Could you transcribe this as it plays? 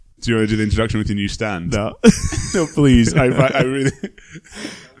Do you want to do the introduction with your new stand? No. No, please. I really...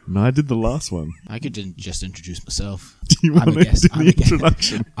 No, I did the last one. I could just introduce myself. Do you want to do the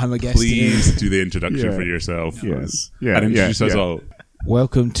introduction? I'm a guest Please today. do the introduction Yeah. for yourself. Yes. Yeah. And introduce us yeah. all.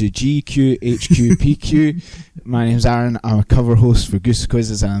 Welcome to GQHQPQ. My name's Aaron. I'm a cover host for Goose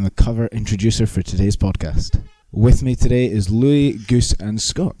Quizzes and I'm the cover introducer for today's podcast. With me today is Louis, Goose and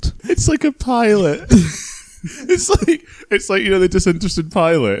Scott. It's like a pilot. It's like the disinterested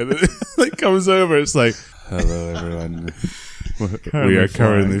pilot, and it like comes over. It's like, hello everyone. We are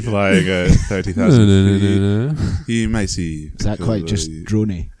currently flying at 30,000 feet. You might see. Is that quite just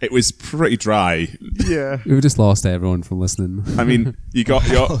droney? It was pretty dry. Yeah. We've just lost everyone from listening. I mean, you got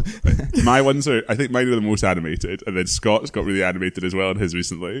my ones are. I think mine are the most animated, and then Scott's got really animated as well in his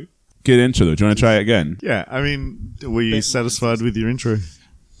recently. Good intro though. Do you want to try it again? Yeah. I mean, were you satisfied with your intro?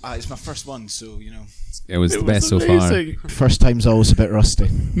 It's my first one, so, you know. It was the best amazing. so far. First time's always a bit rusty.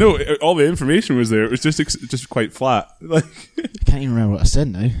 No, all the information was there. It was just quite flat. Like I can't even remember what I said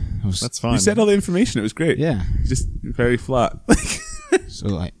now. That's fine. you said all the information. It was great. Yeah. Just very flat. So,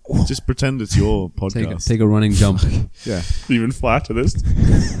 like, Just pretend it's your podcast. Take a running jump. Yeah. Even flatter this.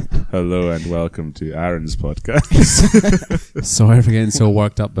 Hello and welcome to Aaron's podcast. Sorry for getting so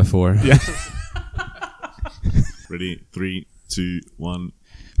worked up before. Yeah. Ready? 3, 2, 1.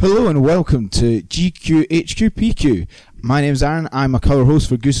 hello and welcome to GQHQPQ. My name's Aaron. I'm a cover host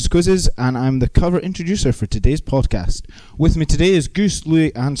for Goose's Quizzes and I'm the cover introducer for today's podcast. With me today is Goose,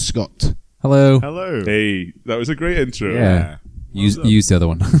 Louis and Scott. Hello. Hello. Hey, that was a great intro. Yeah. Use the other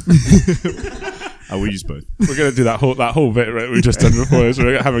one. I will use both. We're gonna do that whole bit right we've just done before. So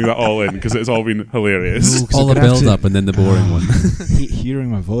we're having that all in because it's all been hilarious. All the build up and then the boring one. Hearing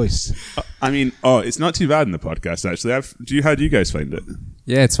my voice. I mean, it's not too bad in the podcast actually. How do you guys find it?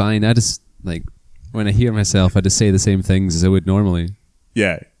 Yeah, it's fine. I just, when I hear myself, I just say the same things as I would normally.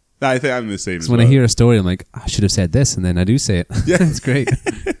 Yeah, I think I'm the same. Because when I hear a story, I'm like, I should have said this, and then I do say it. Yeah. It's great.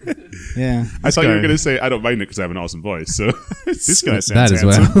 Yeah. I thought you guy- were gonna say I don't mind it because I have an awesome voice. So This guy sounds That as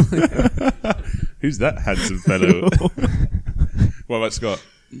handsome. well. who's that handsome fellow? What about Scott?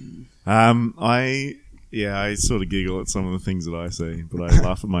 I sort of giggle at some of the things that I say, but I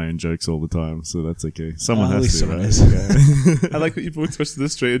laugh at my own jokes all the time, so that's okay. Someone At has least to, someone right? is. Yeah. I like that you both twisted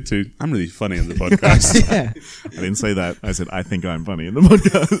this straight into I'm really funny on the podcast. Yeah. I didn't say that. I said I think I'm funny in the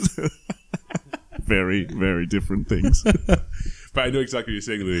podcast. Very, very different things. But I know exactly what you're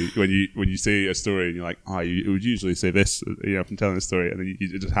saying, Louis. When you say a story and you're like, you would usually say this, from telling a story, and then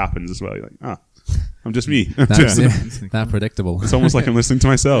it just happens as well. You're like, I'm just me. That's that predictable. It's almost like I'm listening to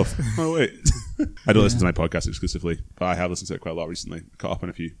myself. Oh wait, I don't listen to my podcast exclusively, but I have listened to it quite a lot recently. Caught up on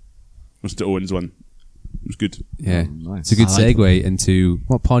a few. Listened to Owen's one. It was good. Yeah. Oh, nice. It's a good I like segue into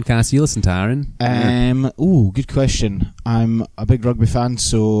what podcast you listen to, Aaron. Good question. I'm a big rugby fan,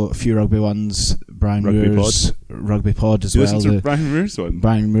 so a few rugby ones. Brian Rugby Moore's Rugby Pod as You well. listen to Brian Moore's one.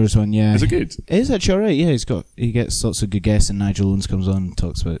 Brian Moore's one, yeah. Is it good? It is actually alright, yeah. He gets lots of good guests, and Nigel Owens comes on and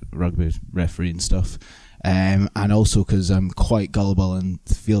talks about rugby referee and stuff. And also because I'm quite gullible and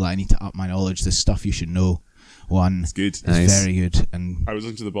feel that I need to up my knowledge. The Stuff You Should Know one It's good. is Nice. very good. And I was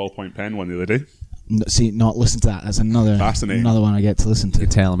listening to the Ballpoint Pen one the other day. not listen to that. That's another Fascinating. one I get to listen You to.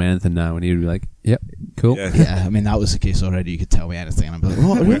 tell him anything now, and he'd be like, "Yep, cool." Yeah. Yeah, I mean that was the case already. You could tell me anything, and I'd be like,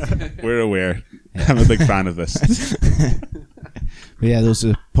 "What?" Really? We're aware. I'm a big fan of this. But yeah, those are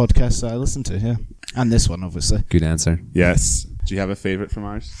the podcasts that I listen to. Yeah, and this one obviously. Good answer. Yes. Do you have a favourite from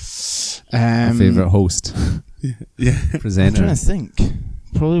ours? My favorite host, Yeah. I'm presenter. trying to think.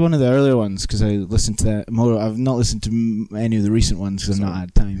 Probably one of the earlier ones because I listened to that more. I've not listened to any of the recent ones because I've not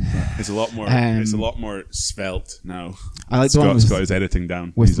had time. But It's a lot more. Um, it's a lot more svelte now. I like the one Scott's with, got his editing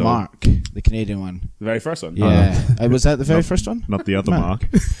down. with He's all- Mark, the Canadian one. the very first one. Yeah, was that the very first one? Not the other Mark.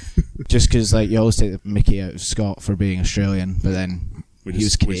 Mark. Just because you always take the Mickey out of Scott for being Australian, but then We he was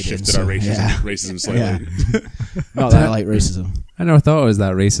just we Canadian. shifted so, our racism, yeah. racism slightly. Not that I like racism. I never thought I was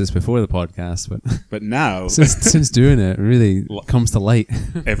that racist before the podcast, but But now, since doing it, it really comes to light.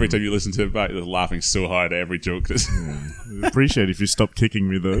 every time you listen to it back, you're laughing so hard at every joke. I'd appreciate if you stop kicking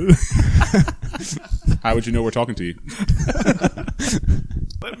me though. How would you know we're talking to you?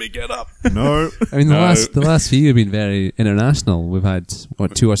 Let me get up. No. I mean, No. the last few have been very international. We've had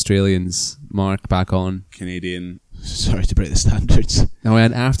 2 Australians, Mark back on. Canadian. Sorry to break the standards. Now we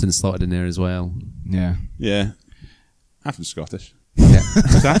had Afton slotted in there as well. Yeah. Yeah. Afton's Scottish. Yeah.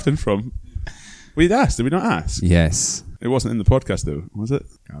 Where's Afton from? We'd asked. Did we not ask? Yes. It wasn't in the podcast though, was it?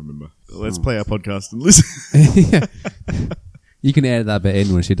 Can't remember. Let's play our podcast and listen. Yeah. You can edit that bit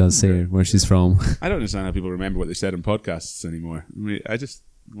in where she does say where she's from. I don't understand how people remember what they said in podcasts anymore. I mean,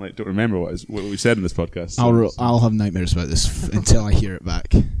 like don't remember what we said in this podcast. I'll have nightmares about this until I hear it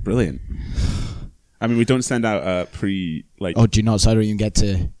back. Brilliant. I mean, we don't send out a pre like. Oh, do you not? So I don't even get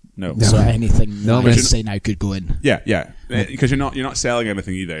to. No. So anything No, I but should say now could go in. Yeah, because you're not selling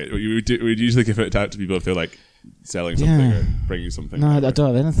anything either. We'd usually give it out to people if they're like selling something or bringing something. No, I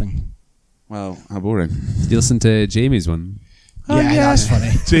don't have anything. Well, how boring. Did you listen to Jamie's one? That's funny.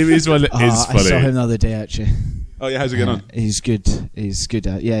 Jamie's one is funny. I saw him the other day actually. Oh yeah, how's it getting on? He's good. He's good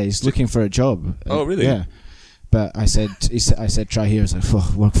at. Yeah, he's looking for a job. Oh really? Yeah. But I said, try here. I was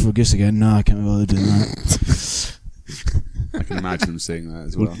like, work for Goose again. No, I can't be bothered doing that. I can imagine him saying that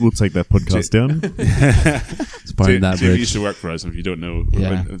as well. We'll take that podcast down. It's part of that Jamie bridge. used to work for us. If you don't know,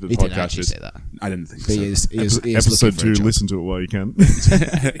 Yeah, the he didn't podcast actually is. say that. I didn't think But so. he is Episode looking for a 2, job. listen to it while you can.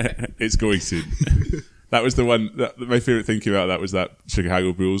 It's going soon. That was the one. My favorite thing came out. That was that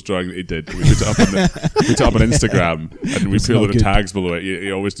Chicago Bulls drawing that he did. We put it up on Instagram, and we put a not lot of good. tags below it.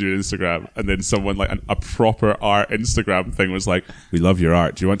 You always do Instagram, and then someone like a proper art Instagram thing was like, "We love your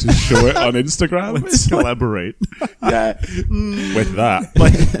art. Do you want to show it on Instagram?" Let's collaborate. Yeah, with that,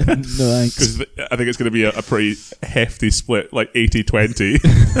 like, No thanks. because I think it's going to be a pretty hefty split, like 80-20,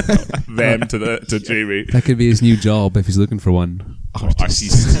 them to Jamie. That could be his new job if he's looking for one.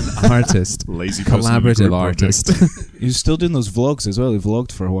 Artist. Artist. Lazy person in the Collaborative group artist. He's still doing those vlogs as well. He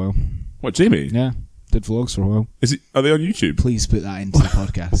vlogged for a while. What, Jamie? Yeah, did vlogs for a while. Are they on YouTube? Please put that into the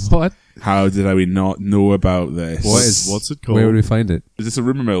podcast. What? How did we not know about this? What's it called? Where would we find it? Is this a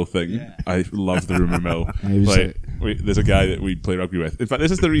rumour mill thing? Yeah. I love the rumour mill. I was Like, there's a guy that we play rugby with. In fact,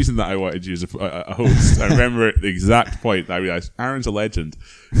 this is the reason that I wanted you as a host. I remember at the exact point that I realised Aaron's a legend.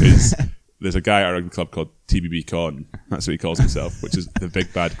 There's a guy at our rugby club called TBB Con. That's what he calls himself, which is the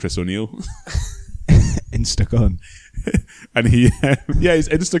big bad Chris O'Neill. Instacon. And he's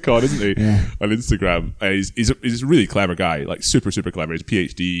Instacon, isn't he? Yeah. On Instagram. And he's a really clever guy, like super, super clever. He's a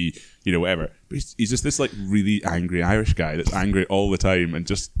PhD, whatever. But he's just this like really angry Irish guy that's angry all the time and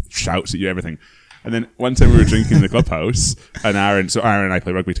just shouts at you everything. And then one time we were drinking in the clubhouse, and Aaron and I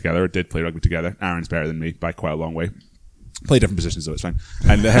play rugby together, or did play rugby together. Aaron's better than me by quite a long way. Play different positions, so it's fine.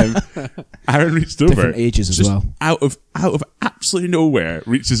 And Aaron reached over, Different ages as just well. out of absolutely nowhere,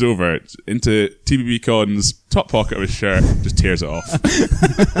 reaches over into TBB Con's top pocket of his shirt, just tears it off.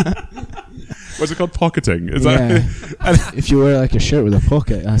 What's it called? Pocketing. Is Yeah. that? If you wear like a shirt with a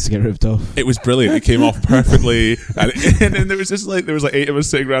pocket, it has to get ripped off. It was brilliant. It came off perfectly, and then there was just like 8 of us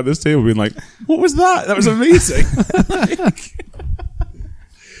sitting around this table, being like, "What was that? That was amazing."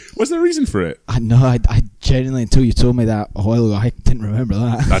 What's the reason for it? I know. I genuinely, until you told me that a while ago, I didn't remember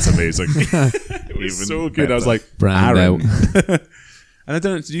that. That's amazing. It was Even so good. I was better. like, Brand Aaron. And I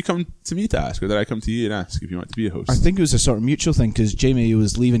don't know, did you come to me to ask, or did I come to you and ask if you want to be a host? I think it was a sort of mutual thing because Jamie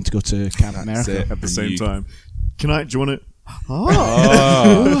was leaving to go to Camp America. it. At the same You- time. Do you want it?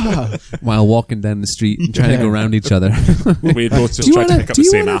 Oh. While walking down the street and trying to go around each other. We both just you tried to wanna- pick up do the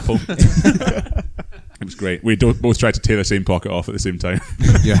you same wanna- apple. It was great. We both tried to tear the same pocket off at the same time.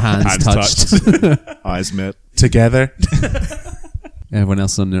 Your hands Hands touched. Eyes met. Together. Everyone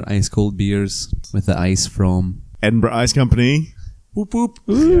else on their ice cold beers with the ice from. Edinburgh Ice Company. Whoop whoop.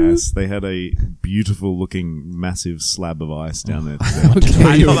 Yes, they had a beautiful looking massive slab of ice down there today.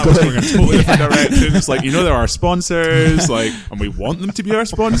 I know that was going in totally different directions. Like, there are sponsors, like, and we want them to be our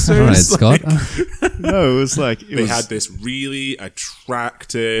sponsors. All right, Scott. No, it was like They had this really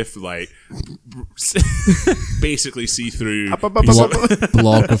attractive, like, basically see-through piece of-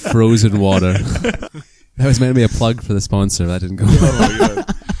 Block of frozen water. That was meant to be a plug for the sponsor. That didn't go. Oh, yeah.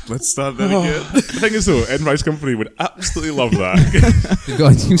 Let's start that again. The thing is, though, Edinburgh Ice Company would absolutely love that. We've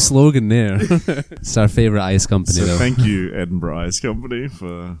got a new slogan there. It's our favourite ice company, So though. thank you, Edinburgh Ice Company,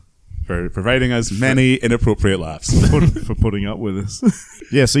 for providing us many inappropriate laughs. putting up with us.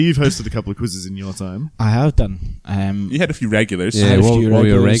 Yeah, so you've hosted a couple of quizzes in your time. I have done. You had a few regulars. Yeah, had a what few were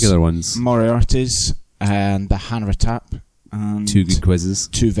your regulars. regular ones? Moriarty's and the Hanover Tap. And 2 good quizzes.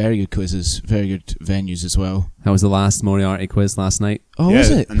 2 very good quizzes, very good venues as well. How was the last Moriarty quiz last night? Oh, Yeah, was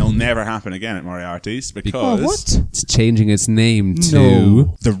it? and they'll never happen again at Moriarty's Oh, because what? It's changing its name to...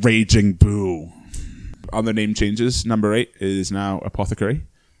 No. the Raging Bull. On their name changes, number 8 is now Apothecary,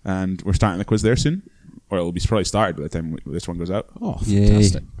 and we're starting the quiz there soon. Or it'll be probably started by the time this one goes out. Oh, Yay.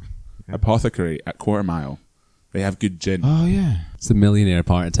 fantastic. Apothecary at Quarter Mile. They have good gin. Oh, yeah. It's the millionaire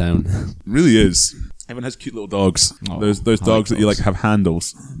part of town. Really is. Everyone has cute little dogs. Oh, those I like dogs that you dogs. like have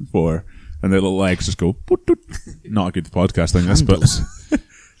handles for, and their little legs just go. Boot, boot. Not a good podcast thing, this, but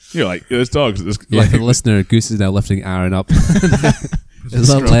like there's dogs that just Yeah, like for the listener, Goose is now lifting Aaron up. His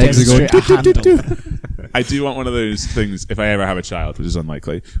little legs are going... Demonstrate a handle. I do want one of those things if I ever have a child, which is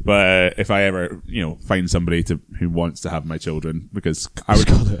unlikely. But if I ever, find somebody who wants to have my children, because I was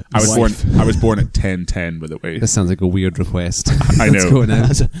born at 10:10. By the way, This sounds like a weird request. I know. Going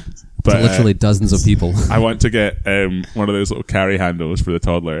out. But Literally dozens of people. I want to get one of those little carry handles for the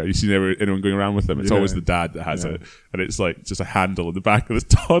toddler. You see anyone going around with them? It's always the dad that has it, and it's like just a handle in the back of the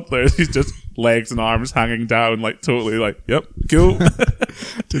toddler. He's just legs and arms hanging down, like totally like, yep, cool.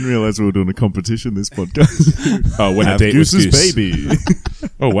 Didn't realize we were doing a competition this podcast. Oh, when a date was Goose. Baby.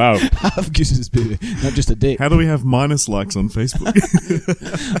 Oh wow, Have Goose's baby, not just a date. How do we have minus likes on Facebook?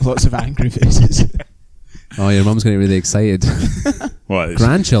 Lots of angry faces. Oh, your mum's going to get really excited. what?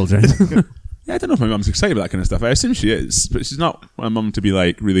 Grandchildren. Yeah, I don't know if my mum's excited about that kind of stuff. I assume she is, but she's not my mum to be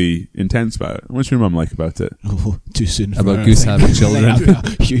like really intense about it. What's your mum like about it? Oh, too soon. For About her, Goose I think. having children.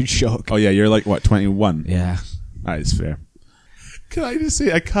 That'd be a huge shock. Oh yeah, you're like what, 21? Yeah. That is fair. Can I just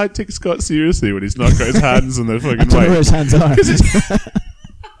say I can't take Scott seriously when he's not got his hands on the I fucking don't know where mic. his hands are.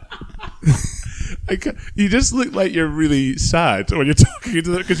 You just look like you're really sad when you're talking to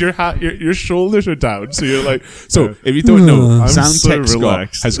them because your shoulders are down. So you're like, so if you don't know, I'm Sound so Tech Scott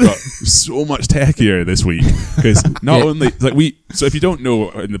relaxed. has got so much techier this week because not only like so if you don't know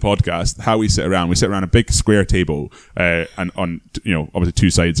in the podcast how we sit around a big square table and on obviously two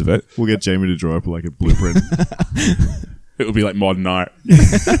sides of it. We'll get Jamie to draw up like a blueprint. It will be like modern art.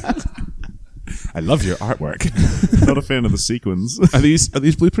 I love your artwork. Not a fan of the sequins. Are these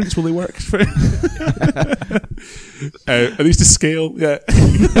blueprints? Will they work? Are these to scale? Yeah.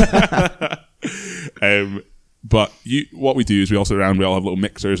 But what we do is we all have little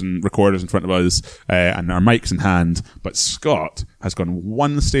mixers and recorders in front of us and our mics in hand. But Scott has gone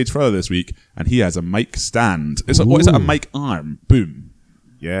one stage further this week, and he has a mic stand. What is it? A mic arm? Boom.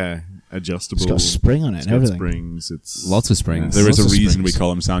 Yeah. Adjustable. It's got a spring on it It's and got everything. springs. It's Lots of springs. There is a Lots of reason we springs.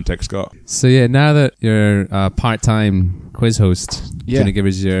 call him Sound Tech Scott. So yeah, now that you're a part-time quiz host, Yeah. going to give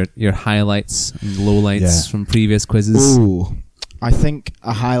us your highlights and lowlights from previous quizzes. Ooh, I think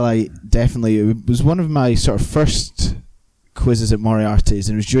a highlight definitely. It was one of my sort of first quizzes at Moriarty's,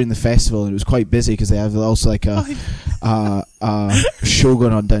 and it was during the festival, and it was quite busy because they have also like a show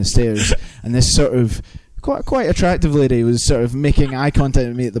going on downstairs, and this sort of quite attractive lady was sort of making eye contact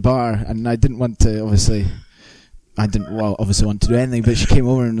with me at the bar, and I didn't want to obviously want to do anything, but she came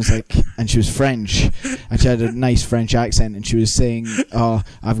over and was like, and she was French, and she had a nice French accent, and she was saying, "Oh,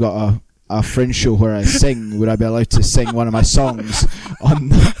 I've got a French show where I sing. Would I be allowed to sing one of my songs on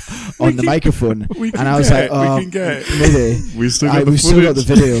the microphone?" And I was like, "Oh, maybe." We've still got the We've still got the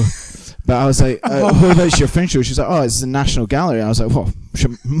footage. video. But I was like, "What about your French show?" She's like, "Oh, it's the National Gallery." And I was like, "Well,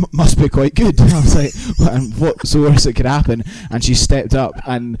 must be quite good." And I was like, "Well, and what's the worst that could happen?" And she stepped up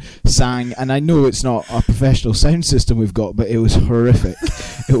and sang. And I know it's not a professional sound system we've got, but it was horrific.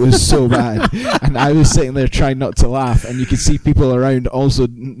 It was so bad. And I was sitting there trying not to laugh, and you could see people around also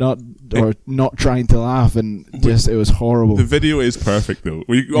not trying to laugh, and just it was horrible. The video is perfect though.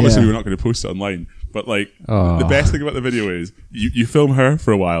 We're not going to post it online, but like the best thing about the video is you film her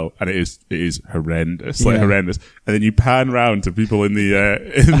for a while, and it is horrendous, horrendous, and then you pan round to people in the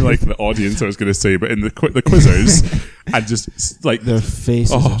in like the audience. I was going to say, but in the quizzers, and just like Their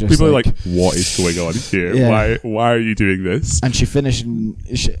faces are just people are like, what is going on here? Yeah. Why are you doing this? And she finished, and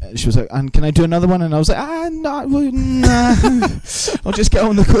she was like, "And can I do another one?" And I was like, nah. I'll just get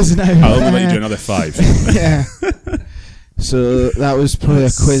on the quiz now. I'll only let you do another 5. Yeah. So that was probably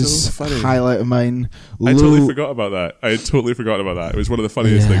That's a quiz so funny. highlight of mine. I totally forgot about that. It was one of the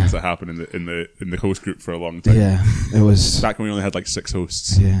funniest Yeah. things that happened in the host group for a long time. Yeah, it was. Back when we only had like 6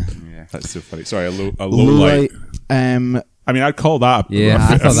 hosts. Yeah. That's so funny. Sorry, a low Low light. light. I mean, I'd call that. Yeah,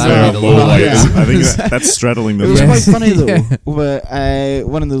 I thought that fair would be the low low light. light. I think that's straddling the It was fence. quite funny though. Yeah. But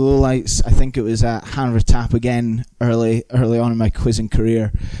one of the lowlights, I think it was at Hanover Tap again early on in my quizzing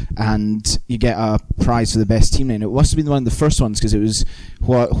career, and you get a prize for the best team name. It must have been one of the first ones because it was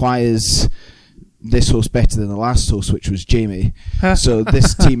why is this host better than the last host, which was Jamie. So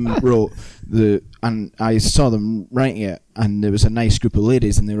this team wrote and I saw them writing it, and there was a nice group of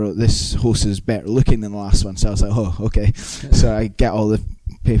ladies, and they wrote, "This host is better looking than the last one." So I was like, "Oh, okay." So I get all the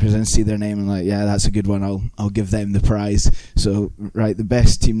papers and see their name, and like, yeah, that's a good one. I'll give them the prize. So right, the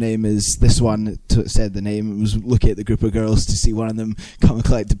best team name is this one. It said the name. It was looking at the group of girls to see one of them come and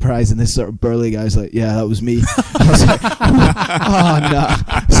collect the prize, and this sort of burly guy's like, "Yeah, that was me." I was like, "Oh no!"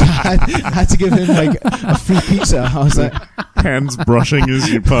 So I had to give him like a free pizza. I was like, Hands brushing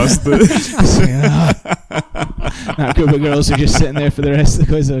as you pass the. that group of girls are just sitting there for the rest of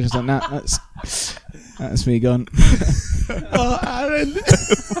the quiz. I was just like, "Nah, that's me gone." Oh, Aaron.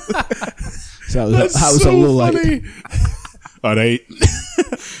 So that was a low light. All right.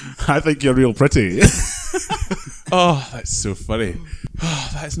 I think you're real pretty. Oh, that's so funny. Oh,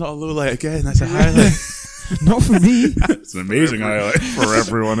 that's not a low light again. That's a highlight. Not for me. It's an amazing highlight. For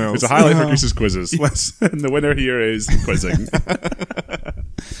everyone else. It's a highlight for Goose's quizzes. And the winner here is quizzing.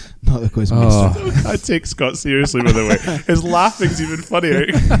 Not the quiz master. Oh, I take Scott seriously, by the way. His laughing's even funnier.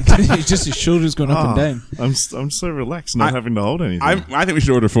 It's just his shoulders going up and down. I'm so relaxed not having to hold anything. I think we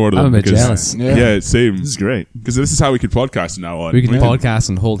should order 4 of them. I'm a bit because- jealous. Yeah, same. This is great. Because this is how we could podcast from now on. we can podcast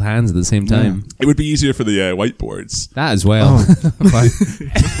and hold hands at the same time. It would be easier for the whiteboards. That as well.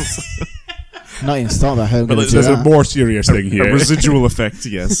 Not even thought about how I'm But going to do there's a that. more serious thing A here. residual effect,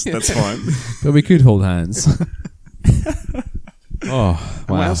 yes. That's fine. But we could hold hands. Oh,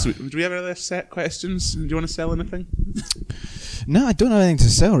 What wow. else? Do we have other set questions? Do you want to sell anything? No, I don't have anything to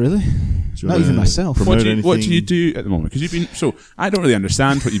sell, really. you Not wanna even myself. promote What do you anything? do at the moment? Because you've been I don't really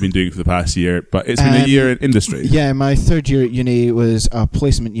understand what you've been doing for the past year, but it's been a year in industry. Yeah, my third year at uni was a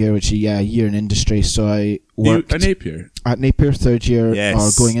placement year, which is a year in industry. So I worked A Napier, at Napier, third year,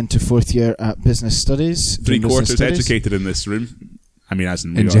 Yes. or going into fourth year at business studies. doing business 3/4 studies. educated in this room. I mean, as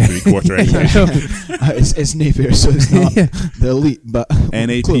in we In are gen- 3/4 educated. It's Napier, so it's not the elite, but close.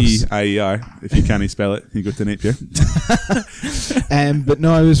 Napier. If you can't spell it, you go to Napier. But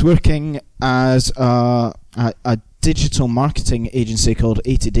no, I was working as a digital marketing agency called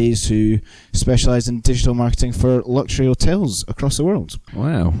 80 Days, who specialise in digital marketing for luxury hotels across the world.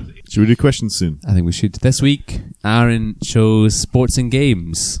 Wow. Should we do questions soon? I think we should. This week, Aaron chose sports and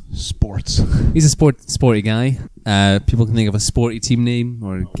games. Sports. He's a sporty guy. People can think of a sporty team name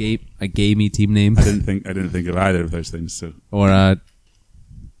or a gamey team name I didn't think of either of those things. So or a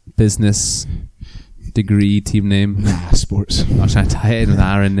business degree team name. Nah, sports. I was trying to tie it in with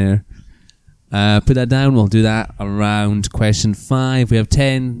Aaron there. Put that down. We'll do that around question 5. We have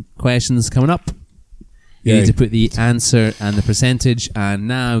 10 questions coming up. You Yay. need to put the answer and the percentage. And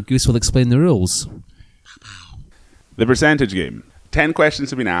now Goose will explain the rules. the percentage game. 10 questions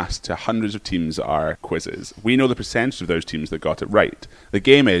have been asked to hundreds of teams that are quizzes. We know the percentage of those teams that got it right. The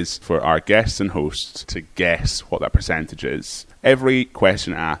game is for our guests and hosts to guess what that percentage is. Every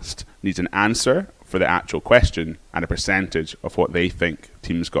question asked needs an answer for the actual question and a percentage of what they think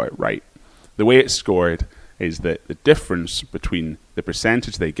teams got it right. The way it's scored is that the difference between the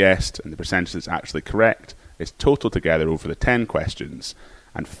percentage they guessed and the percentage that's actually correct is totaled together over the 10 questions,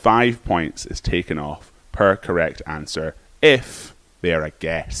 and 5 points is taken off per correct answer if they are a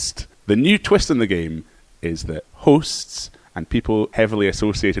guest. The new twist in the game is that hosts and people heavily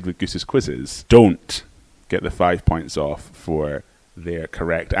associated with Goose's quizzes don't get the 5 points off for their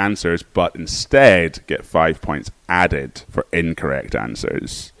correct answers, but instead get 5 points added for incorrect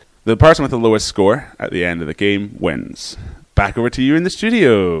answers. The person with the lowest score at the end of the game wins. Back over to you in the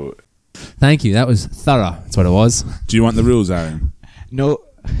studio. Thank you. That was thorough. That's what it was. Do you want the rules, Aaron? No,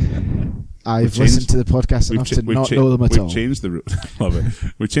 I've changed- listened to the podcast enough to not know them at all. We've changed the rules. Love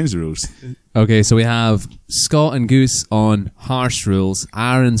it. We've changed the rules. Okay, so we have Scott and Goose on harsh rules.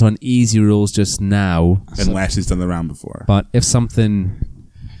 Aaron's on easy rules just now. Unless he's done the round before. But if something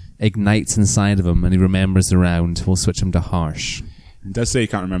ignites inside of him and he remembers the round, we'll switch him to harsh. He does say he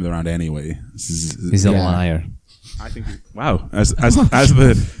can't remember the round anyway. He's a Yeah. liar. I think. Wow, as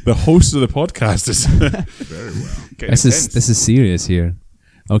the host of the podcast is very well. This is serious here.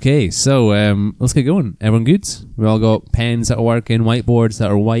 Okay, so let's get going. Everyone good? We all got pens that are working, whiteboards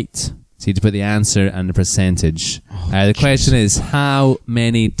that are white. So you need to put the answer and the percentage. The question is, how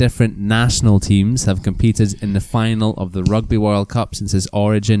many different national teams have competed in the final of the Rugby World Cup since its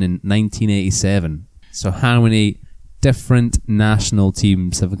origin in 1987? So how many different national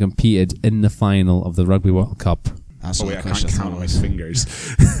teams have competed in the final of the Rugby World Cup? That's Oh not wait, the I question. can't I count thought on it my was.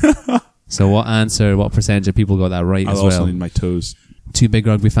 fingers. So what percentage of people got that right I'll as also well? need my toes. 2 big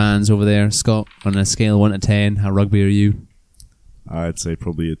rugby fans over there. Scott, on a scale of 1 to 10, how rugby are you? I'd say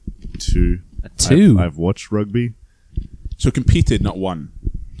probably a 2. A 2? I've watched rugby. So competed, not won.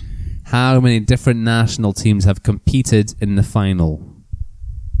 How many different national teams have competed in the final?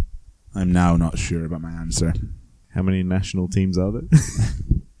 I'm now not sure about my answer. How many national teams are there?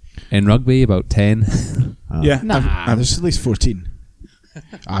 In rugby, about 10. Yeah, Nah, there's at least 14.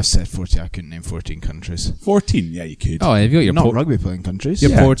 I've said 14. I couldn't name 14 countries. 14. Yeah, you could. Oh, you've got your, Not rugby playing countries.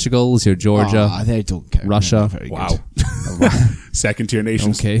 your Portugals, your Georgia, They don't count. Russia. They're not very Wow. good. Second tier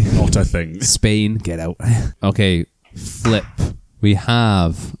nations. Okay. Not a thing. Spain, get out. Okay, flip. We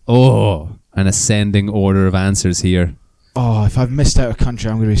have, an ascending order of answers here. Oh, if I've missed out a country,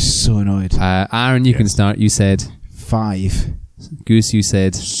 I'm going to be so annoyed. Aaron, you can start. You said. 5. Goose, you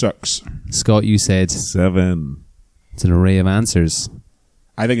said. Sucks. Scott, you said. 7. It's an array of answers.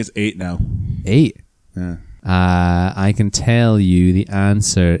 I think it's 8 now. 8. Yeah. I can tell you the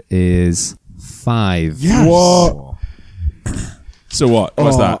answer is 5. Yes. Whoa. So what?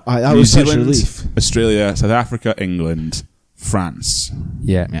 What's that? That New was such Zealand, relief. Australia, South Africa, England, France.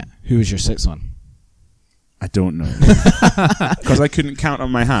 Yeah. Yeah. Who was your 6th one? I don't know. Because I couldn't count on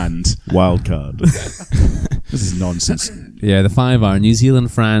my hand. Wild card. This is nonsense. Yeah, the 5 are New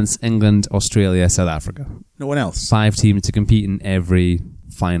Zealand, France, England, Australia, South Africa. No one else. 5 teams to compete in every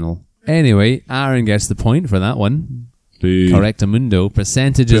final. Anyway, Aaron gets the point for that one. Correctamundo. Put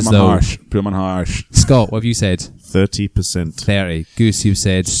Percentages, him on though. harsh. Put him on harsh. Scott, what have you said? 30%. 30. Goose, you've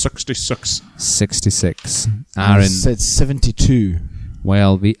said 66. 66. I Aaron, said 72.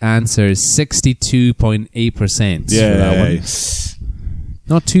 well, the answer is 62.8% for that one. Yeah.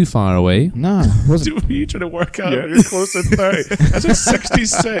 Not too far away. No, wasn't. What are you trying to work out? You're close to 30. That's a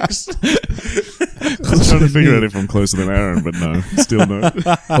 66. I was trying to figure out if I'm closer than Aaron, but no. Still no.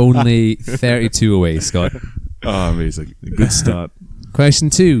 Only 32 away, Scott. Oh, amazing. Good start. Question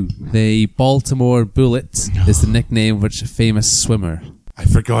 2. The Baltimore Bullet is the nickname of which famous swimmer?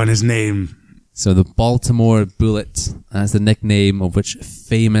 I've forgotten his name. So the Baltimore Bullet as the nickname of which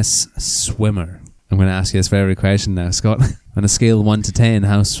famous swimmer? I'm going to ask you this for every question now, Scott. On a scale of 1 to 10,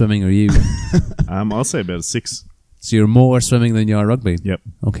 how swimming are you? I'll say about a 6. So you're more swimming than you are rugby? Yep.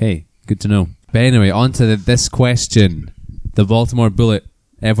 Okay, good to know. But anyway, on to this question. The Baltimore Bullet.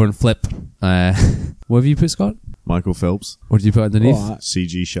 Everyone flip. What have you put, Scott? Michael Phelps, What did you put underneath?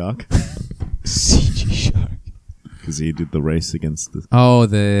 CG Shark, CG Shark. because he did the race against the. Oh,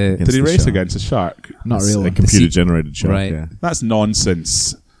 the... Against Did he the race shark. against a shark? Not A really. computer-generated shark. Right. Yeah, That's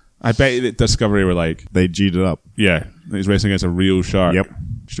nonsense. I bet that Discovery were like, they G'd it up. yeah, he's racing against a real shark. Yep.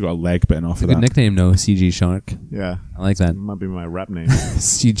 Should have got a leg bitten off It's a of good that. nickname, though. CG Shark. Yeah, I like that. might be my rap name.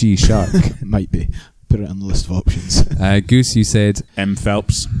 CG Shark. It might be. Put it on the list of options. Goose, you said, M.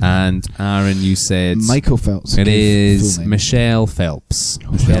 Phelps. and Aaron, you said... Michael Phelps. It Give is full name. Michelle Phelps. Is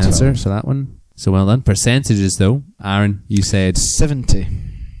the Michelle answer Phelps. for that one. So well done. Percentages, though. Aaron, you said 70.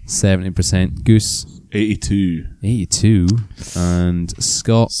 70%. Goose, 82. 82. And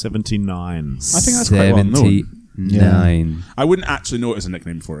Scott, 79. I think that's quite well known. 79. I wouldn't actually know it was a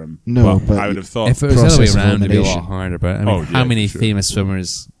nickname for him. No, but but I would have thought. If it was the other way Process of around, it'd be a lot elimination. harder. But I mean, Oh, yeah, how many for sure. famous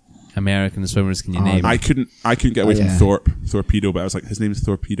swimmers, American swimmers, can you name? I couldn't get away Oh, from yeah. Torpedo, but I was like, his name is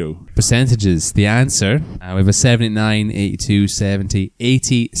Torpedo. Percentages. The answer, we have a 79, 82, 70,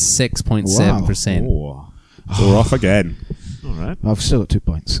 86.7%. Oh, So we're off again. all right. I've still got 2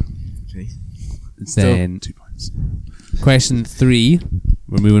 points. Okay. Then, 2 points. question 3.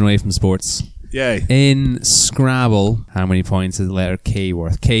 We're moving away from sports. Yay. In Scrabble, how many points is the letter K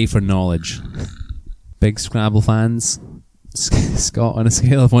worth? K for knowledge. Big Scrabble fans? Scott, on a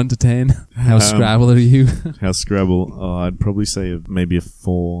scale of 1 to 10, how Scrabble are you? How Scrabble? Oh, I'd probably say maybe a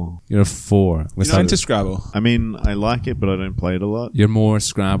 4. You're a 4. You're not into Scrabble. I mean, I like it, but I don't play it a lot. You're more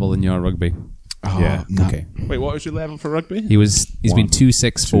Scrabble than you are rugby. Oh, Yeah, no. Okay. Wait, what was your level for rugby? He's been 1,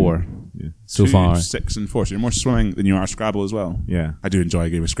 2-6-4 Yeah. so 2, far. 6, and 4. So you're more swimming than you are Scrabble as well. Yeah. I do enjoy a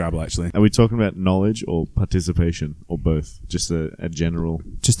game of Scrabble, actually. Are we talking about knowledge or participation or both? Just a general.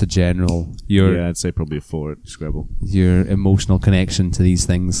 Just a general, your Yeah, I'd say probably a 4 at Scrabble. your emotional connection to these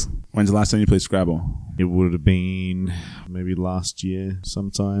things. When's the last time you played Scrabble? It would have been maybe last year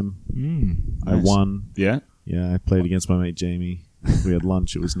sometime. I Nice. won. Yeah? Yeah, I played against my mate Jamie. We had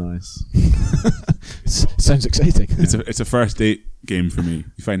lunch. It was nice. Sounds exciting. It's a first date game for me.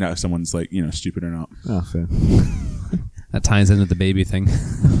 You find out if someone's like, stupid or not. Ah, fair. That ties in with the baby thing.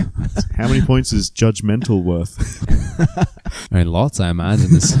 How many points is judgmental worth? I mean, lots, I imagine.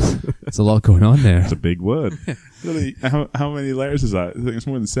 There's a lot going on there. It's a big word. Really, how many letters is that? I think it's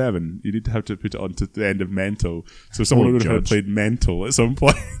more than 7. You need to have to put it onto the end of mental. So someone Oh, would have judge. played mental at some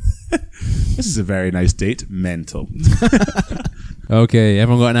point. This is a very nice date. Mental. Okay,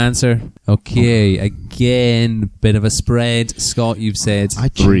 everyone got an answer? Okay, again, bit of a spread. Scott, you've said. I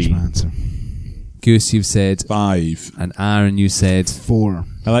 3. changed my answer. Goose, you've said. 5. And Aaron, you said. 4.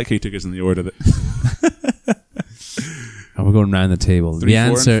 I like how you took us in the order that. And we're going round the table. 3, the 4,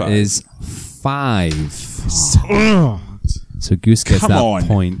 and answer 5. is 5. So Goose gets Come that on.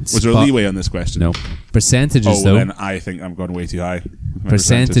 point. Was there a but- leeway on this question? No. Percentages, Oh, though. then I think I'm going way too high. with my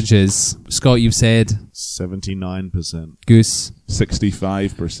Percentages. Scott, you've said. 79%. Goose.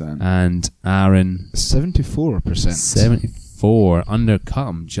 65%. And Aaron. 74%. 74. Undercut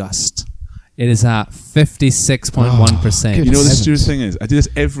 'em just. It is at 56.1%. good You know what the heavens. stupid thing is? I do this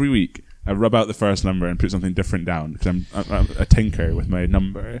every week. I rub out the first number and put something different down because I'm a tinker with my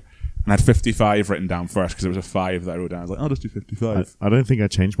number. And I had 55 written down first because there was a 5 that I wrote down. I was like, I'll just do 55. I don't think I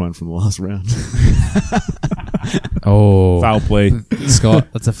changed mine from the last round. Oh, Foul play. Scott,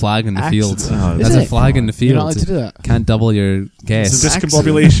 that's a flag in the field. Oh, That's Is a it? flag in the You're not field. allowed to do that. Can't double your guess. It's an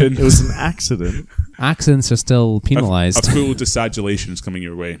Discombobulation. It was an accident. Accidents are still A penalised. full disagulation is coming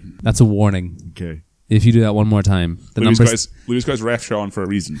your way. That's a warning. Okay. If you do that one more time, Louis got his ref shirt on for a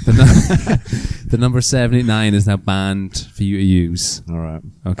reason. the number 79 is now banned for you to use. All right.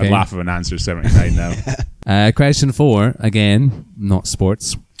 Okay. I'd laugh if an answer is 79 now. Question 4, again, not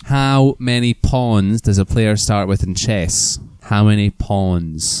sports. How many pawns does a player start with in chess? How many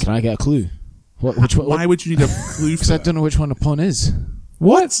pawns? Can I get a clue? Which one? Why would you need a clue for Because I that? don't know which one a pawn is.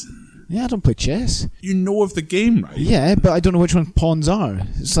 What? Yeah, I don't play chess. You know of the game, right? Yeah, but I don't know which one pawns are.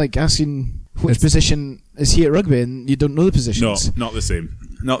 It's like asking which position is he at rugby and you don't know the No, positions. not the same.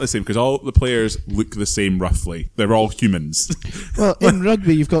 Not the same, because all the players look the same roughly. They're all humans. Well, in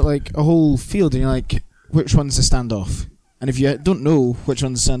rugby, you've got like a whole field and you're like, which one's the standoff? And if you don't know which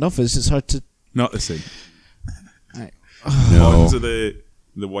one the standoff is, it's hard to... Not the same. Right. Pawns are the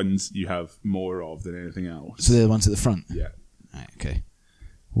ones you have more of than anything else. So they're the ones at the front. Yeah. Right, okay.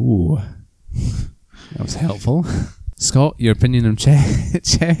 Ooh. That was helpful. Scott, your opinion on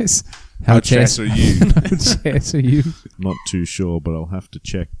chess? How chess are you? How chess are you? Not too sure, but I'll have to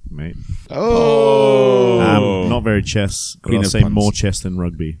check, mate. Oh. Not very chess, but Queen I'll of say puns. more chess than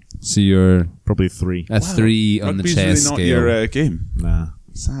rugby. So you're Probably 3. a 3 on the Rugby's chess really not scale. your game. Nah.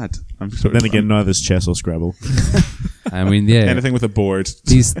 Sad. I'm sort Then of, again, neither's chess or Scrabble. I mean, yeah. anything with a board.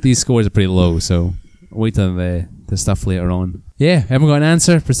 These scores are pretty low, so wait till the stuff later on. Yeah, haven't got an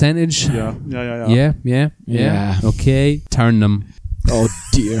answer? Percentage? Yeah. Yeah. Okay, turn them. Oh,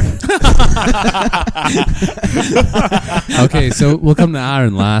 dear. Okay, so we'll come to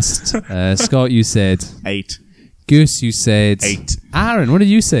Aaron last. Scott, you said 8. Goose, you said 8. Aaron, what did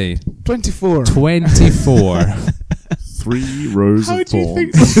you say? 24. 24. 3 rows of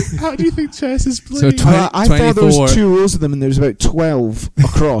pawns. How do you think chess is played? So I thought there 24. was 2 rows of them and there was about 12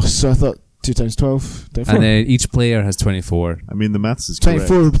 across, so I thought 2 times 12. 24. And then each player has 24. I mean, the maths is correct.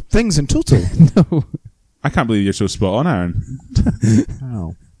 24 things in total. No. I can't believe you're so spot on, Aaron.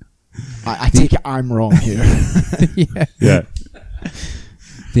 Wow. I take it I'm wrong here. Yeah. Yeah.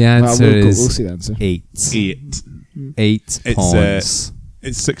 The Well, answer we'll is see the answer. 8. 8. 8 It's, pawns.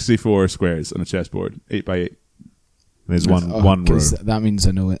 It's 64 squares on a chessboard. 8 by 8. There's one Oh, row. 'cause that means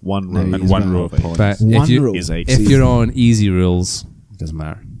I know it. One now row. And as one well. row of pawns. But One if, you, row. is 8. if you're on easy rules, it doesn't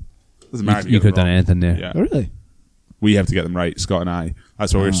matter. Doesn't matter if You get could have them done wrong. anything there. Yeah. Oh, really? We have to get them right, Scott and I.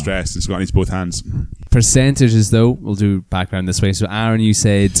 That's why we're stressed, and Scott needs both hands. Percentages, though, we'll do background this way. So, Aaron, you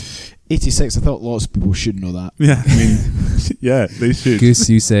said 86. I thought lots of people should know that. Yeah, I mean, yeah, they should. Goose,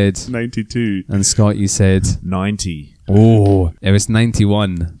 you said, 92. and Scott, you said, 90. oh, it was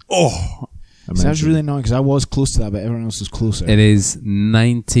 91. Oh, So I was really annoying because I was close to that, but everyone else was closer. It is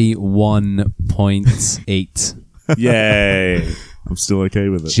 91.8. yay. I'm still okay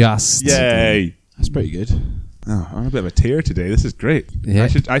with it. Just. Yay. That's pretty good. Oh, I'm on a bit of a tear today. This is great. Yeah.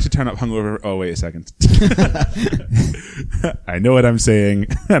 I should turn up hungover. Oh, wait a second. I know what I'm saying,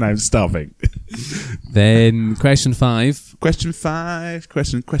 and I'm stopping. Then, question 5. Question 5.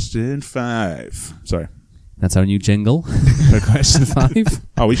 Question 5. Sorry. That's our new jingle for question 5.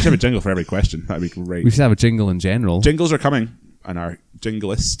 Oh, we should have a jingle for every question. That'd be great. We should have a jingle in general. Jingles are coming, and our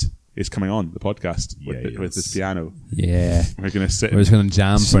jinglist is coming on the podcast with Yes. this piano. Yeah. We're going to sit. We're just going to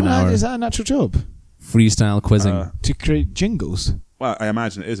jam for an hour. Is that a natural job? Freestyle quizzing. To create jingles? Well, I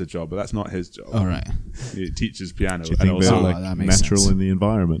imagine it is a job, but that's not his job. Oh, right. He teaches piano, Do you and think also they're Oh, that makes natural sense. in the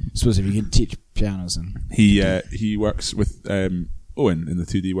environment? I suppose if you can teach pianos and... he works with Owen in the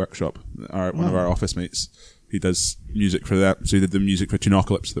 2D workshop, one of our office mates. He does music for that. So he did the music for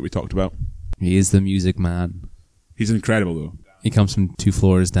Tunocalypse that we talked about. He is the music man. He's incredible, though. He comes from 2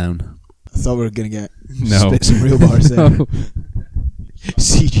 floors down. I thought we were going to get No. spit some real bars there. No.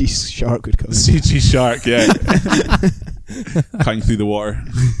 CG Shark would come. CG Shark, yeah. Cutting through the water.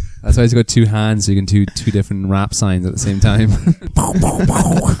 That's why he's got 2 hands, so you can do 2 different rap signs at the same time.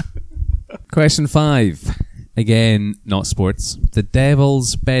 Question 5. Again, not sports. The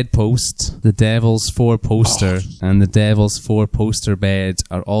Devil's bedpost, the Devil's 4-poster, and the Devil's 4-poster bed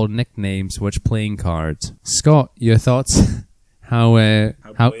are all nicknames for which playing card? Scott, your thoughts? How playing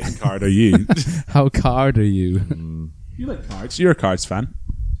card are you? how card are you? You like cards? You're a cards fan.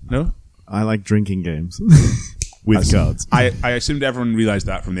 No? I like drinking games with cards. I assumed everyone realised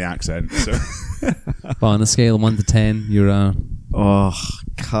that from the accent. So But on a scale of 1 to 10, you're Oh,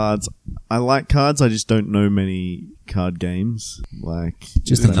 cards. I like cards. I just don't know many card games. Like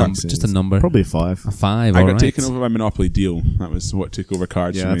just that a number. makes sense. Just a number. Probably a 5. A 5. I all got right. taken over by Monopoly Deal. That was what took over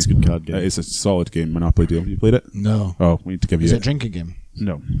cards Yeah, for me. that's a good card game. It's a solid game, Monopoly Deal. Have you played it? No. Oh, we need to give Is you it a drinking game?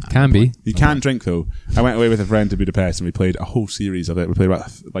 No. Can be. You can drink, though. I went away with a friend to Budapest and we played a whole series of it. We played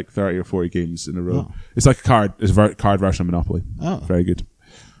about like 30 or 40 games in a row. Oh. It's like a card. It's a card version of Monopoly. Oh. Very good.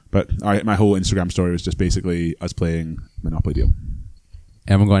 But my whole Instagram story was just basically us playing Monopoly Deal.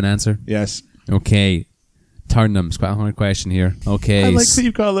 Everyone got an answer? Yes. Okay. Turnham's quite a hard question here. Okay. I like that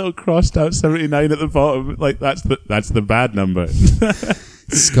you've got a little crossed out 79 at the bottom. Like that's the bad number.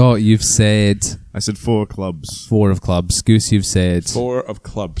 Scott, you've said I said 4 clubs. 4 of clubs. Goose, you've said 4 of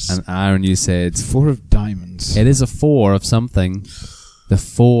clubs. and Aaron, you said 4 of diamonds. it is a 4 of something. The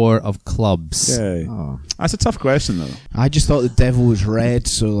 4 of clubs. Yay. Oh. That's a tough question, though. I just thought the devil was red,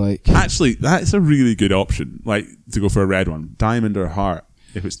 so like Actually, that's a really good option. Like to go for a red one, diamond or heart.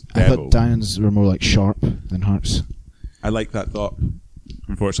 If it's I devil, thought diamonds were more like sharp than hearts. I like that thought.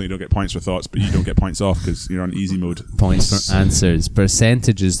 Unfortunately, you don't get points for thoughts, but you don't get points off because you're on easy mode. Points for answers.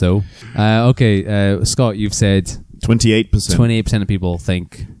 Percentages, though. Okay, Scott, you've said 28%. 28% of people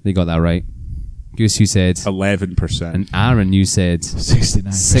think they got that right. Goose, you said 11%. and Aaron, you said 69%.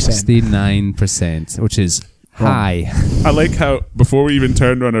 69%, which is high. I like how before we even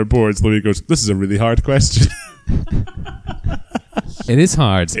turned on our boards, Louis goes, "This is a really hard question." It is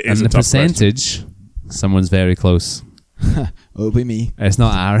hard. It and is a the tough percentage, someone's very close. It'll be me. It's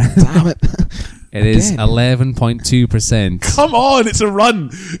not Aaron. Damn it. It is Again. 11.2%. Come on, it's a run.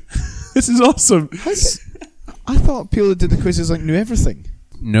 This is awesome. I thought people that did the quizzes like knew everything.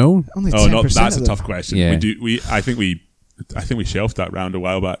 No? Only Oh 10% no, that's of a them. tough question. Yeah. I think we shelved that round a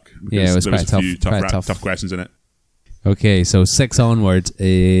while back. Because Yeah, it was there quite a few tough, quite tough. tough questions in it. Okay, so 6 onward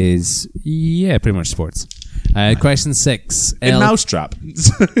is, pretty much sports. Question 6. In Mousetrap.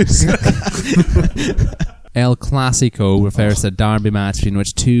 El Clasico refers to a derby match between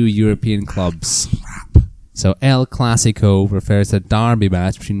which 2 European clubs. So El Clasico refers to a derby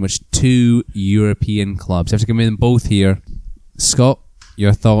match between which 2 European clubs. You have to give me them both here. Scott,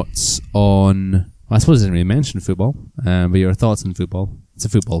 your thoughts on... Well, I suppose I didn't really mention football, but your thoughts on football. It's a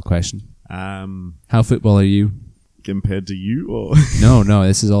football question. How football are you? Compared to you, or No,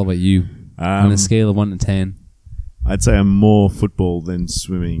 this is all about you. On a scale of 1 to 10. I'd say I'm more football than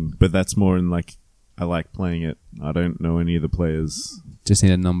swimming, but that's more in like I like playing it. I don't know any of the players. Just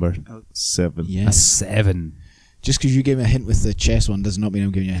need a number. 7. Yeah. A 7. Just because you gave me a hint with the chess one does not mean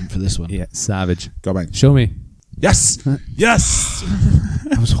I'm giving you a hint for this one. Yeah, savage. Go on. Show me. Yes. Yes.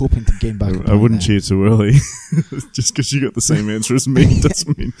 I was hoping to gain back. I wouldn't cheer too early. Just because you got the same answer as me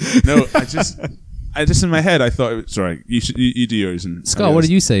doesn't mean. No, I just in my head I thought. Sorry, you do yours. And Scott, what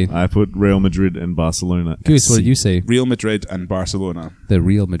did you say? I put Real Madrid and Barcelona. Goose, what did you say? Real Madrid and Barcelona. The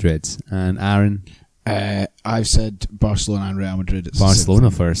Real Madrid. And Aaron? I've said Barcelona and Real Madrid. It's the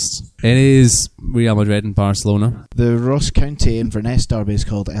Barcelona same thing. first. It is Real Madrid and Barcelona. The Ross County Inverness derby is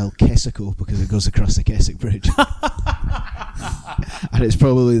called El Kessico because it goes across the Keswick Bridge. And it's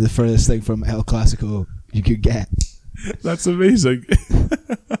probably the furthest thing from El Clasico you could get. That's amazing.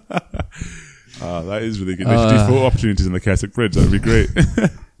 That is really good. They should do photo opportunities in the Keswick Bridge. That would be great.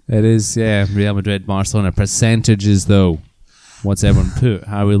 It is, Real Madrid, Barcelona. Percentages, though. What's everyone put?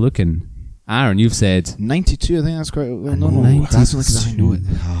 How are we looking? Aaron, you've said 92, I think that's quite well. No, 92. that's only because I know it.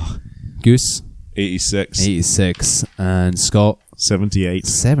 Oh. Goose, 86. 86. And Scott, 78.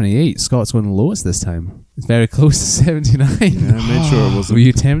 78. Scott's going the lowest this time. It's very close to 79. Yeah, I made sure it Were wasn't.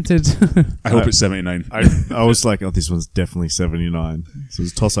 you tempted? I hope it's 79. I was like, oh, this one's definitely 79. So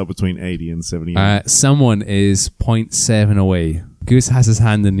it's a toss up between 80 and 78. Someone is 0.7 away. Goose has his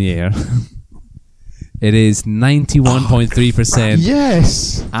hand in the air. It is 91.3%.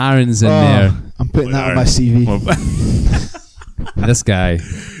 Yes! Aaron's in there. I'm putting that on Aaron. my CV. This guy.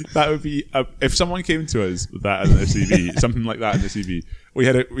 That would be if someone came to us with that in their CV, something like that in their CV. We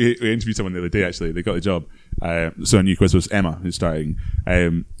interviewed someone the other day. Actually, they got the job. So a new quiz was Emma, who's starting.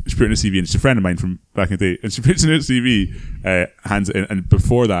 She put in a CV, and she's a friend of mine from back in the day. And she puts in her CV, hands it in, and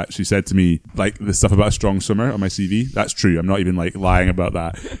before that, she said to me like the stuff about a strong swimmer on my CV. That's true. I'm not even like lying about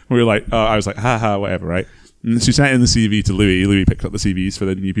that. We were like, I was like, ha, whatever, right? And she sent in the CV to Louis. Louis picked up the CVs for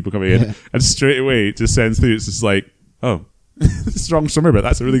the new people coming in, and straight away it just sends through. It's just like, oh. Strong swimmer, but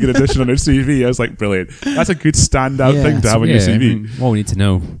that's a really good addition on her CV. I was like, brilliant. That's a good standout thing to have on your CV. What we need to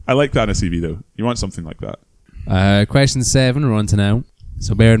know. I like that on a CV, though. You want something like that. Question 7, we're on to now.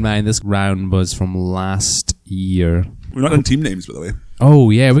 So bear in mind, this round was from last year. We're not on team names, by the way. Oh,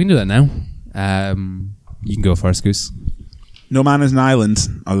 yeah, we can do that now. You can go first, Goose. No man is an island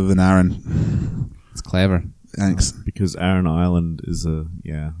other than Aaron. It's clever. Thanks. Because Aaron Island is I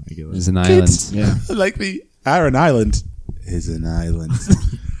get it. It's an island. Yeah. Like the Aaron Island is an island.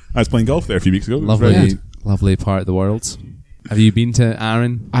 I was playing golf there a few weeks ago. It was very Lovely, good. lovely part of the world. Have you been to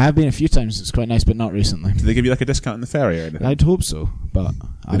Aaron? I have been a few times. It's quite nice, but not recently. Did they give you like a discount in the ferry or anything? I'd hope so, but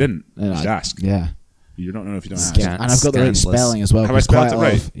They didn't. I Just ask. Yeah. You don't know if you don't ask. Scan- And I've got the right Scandalous. spelling as well. Have I 'cause spelled quite it a lot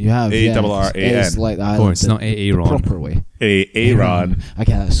right? of- You have, yeah. A-R-R-A-N. It's like the Of course, island, not Aaron. the proper way. Aaron. I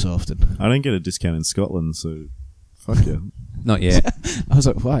get that so often. I don't get a discount in Scotland, so fuck yeah. Not yet. I was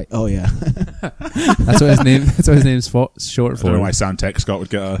like, why? Oh, yeah. That's what his name. That's what his name's short I don't know why for. Samtec Scott would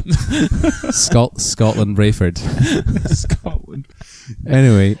get a Scotland Brayford. Scotland.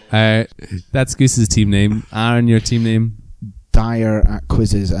 Anyway, that's Goose's team name. Aaron, your team name. Dyer at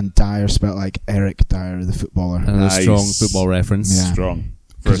quizzes, and Dyer spelled like Eric Dyer, the footballer. Another Nice. strong football reference. Yeah. Strong.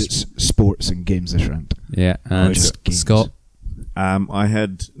 Because First, it's sports and games this round. Yeah, and like it. Games. Scott. I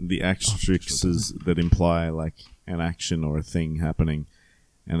had the asterisks that imply like an action or a thing happening,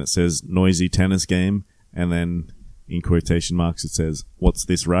 and it says noisy tennis game, and then in quotation marks it says, "What's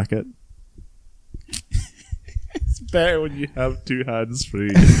this racket?" it's better when you have two hands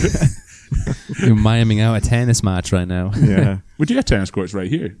free. You're miming out a tennis match right now. Yeah. Would you get tennis courts right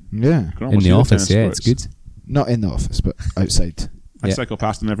here? Yeah. Can In almost the see office, tennis yeah, courts. it's good. Not in the office, but outside. I Yeah. cycle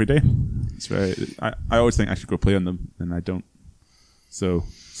past them every day. It's very. I always think I should go play on them, and I don't. So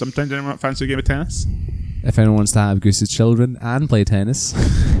sometimes anyone fancy a game of tennis? If anyone wants to have Goose's children and play tennis,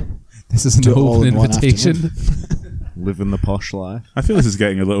 this is an Do it all open in one invitation. Living the posh life. I feel this is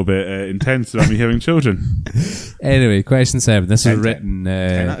getting a little bit intense about me having children. Anyway, question 7. This was 10. written.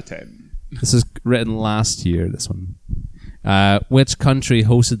 10 out of 10. This was written last year. This one. Which country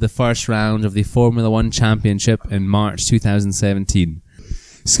hosted the first round of the Formula One Championship in March 2017?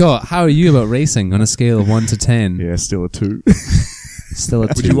 Scott, how are you about racing on a scale of 1 to 10? Yeah, still a 2. Still a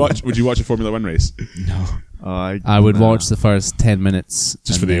 2. Would you watch a Formula One race? No. I would watch the first 10 minutes Just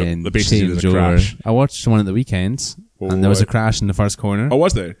and for the then basis of change the over. crash. I watched one at the weekend, and there was a crash in the first corner. Oh,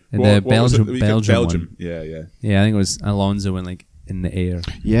 was there? In the What was it? Belgium- The weekend? Belgium one. Yeah, yeah. Yeah, I think it was Alonso in in the air.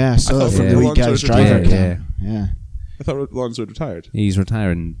 Yeah, so thought from Yeah. the wee Alonso guy's was driver. retired. Yeah. Yeah. I thought Alonso had retired He's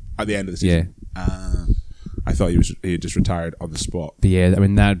retiring. at the end of the Yeah. season. I thought he had just retired on the spot. But yeah, I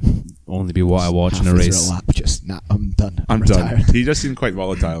mean, that'd only be what I watch in a Halfway through race. lap, just, nah, I'm done. I'm retired. done. He just seemed quite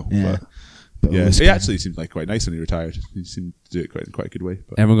volatile. Yeah. But But yeah, Lewis he Hamilton- actually seemed like quite nice when he retired. He seemed to do it in quite a good way.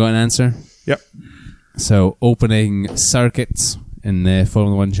 But. Everyone got an answer? Yep. So, opening circuits in the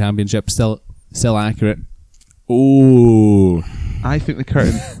Formula One Championship, still accurate. Oh, I think the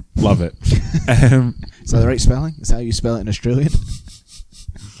curtain. Love it. Is that the right spelling? Is that how you spell it in Australian?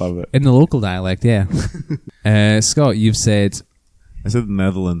 Love it. In the local dialect, yeah. Scott, you've said, I said the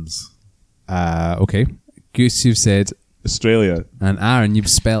Netherlands. okay. Goose, you've said, Australia. and Aaron, you've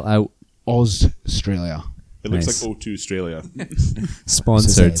spelled out Australia. It looks Nice. like O2 Australia.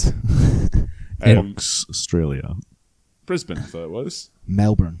 sponsored. Australia. Brisbane, I thought it was.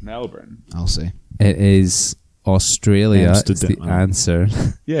 Melbourne, Melbourne. I'll say. It is Australia. It's the Amsterdam. answer.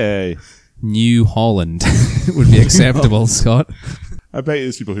 Yay. New Holland would be acceptable, Scott. I bet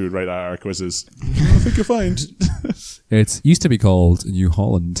there's people who would write out our quizzes. I think you'll find. It used to be called New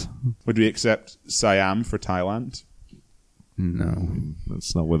Holland. Would we accept Siam for Thailand? No.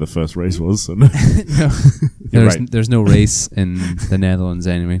 That's not where the first race was. So no. You're right. There's no race in the Netherlands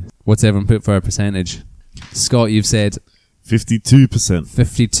anyway. What's everyone put for a percentage? Scott, you've said 52%.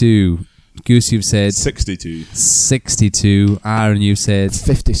 52. Goose, you've said 62. 62. Aaron, you've said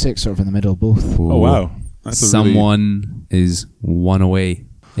 56, sort of in the middle, both. Oh, wow. That's a someone is one away.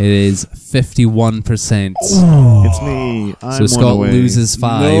 It is 51%. It's me. I'm So Scott one away. loses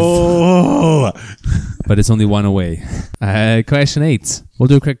 5, No! but it's only one away. Question 8. We'll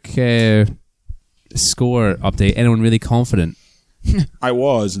do a quick score update. Anyone really confident? I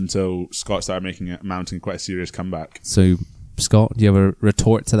was until Scott started mounting quite a serious comeback. So, Scott, do you have a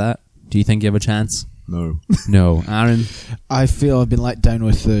retort to that? Do you think you have a chance? No. No. Aaron? I feel I've been let down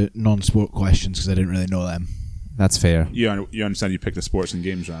with the non-sport questions because I didn't really know them. That's fair. You understand you picked the sports and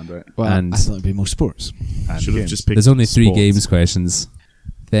games round, right? Well, And- I thought it'd be more sports. And Should have games. just picked There's only 3 sports. games questions.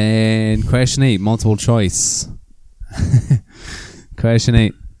 Then question 8, multiple choice. Question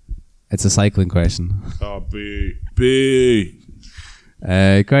 8. It's a cycling question. Oh, B.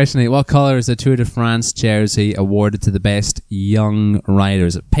 Question 8. What colour is the Tour de France jersey awarded to the best young rider?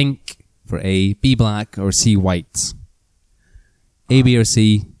 Is it pink for A, B black, or C white? A, B, or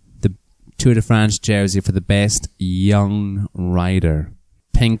C, the Tour de France jersey for the best young rider.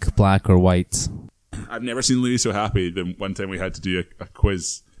 Pink, black, or white? I've never seen Louis so happy than one time we had to do a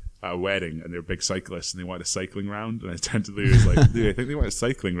quiz at a wedding, and they were big cyclists, and they wanted a cycling round, and I turned to Louis like, Louis, I think they want a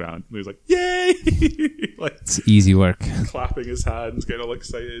cycling round. And he was like, yay! Like, It's easy work. clapping his hands, getting all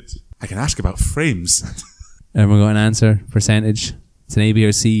excited. I can ask about frames. Everyone got an answer? Percentage? It's an A, B,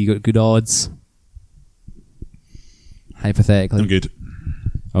 or C. You got good odds. hypothetically. I'm good.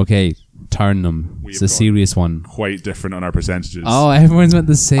 Okay, turn them. It's a got- serious one. Quite different on our percentages. Oh, everyone's went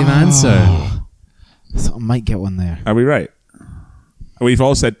the same answer. I thought I might get one there. Are we right? We've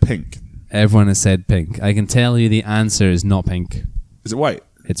all said pink. Everyone has said pink. I can tell you the answer is not pink. Is it white?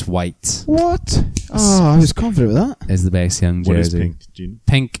 It's white. What? Oh, I was confident with that. Is the best young What is jersey. pink? Do you know?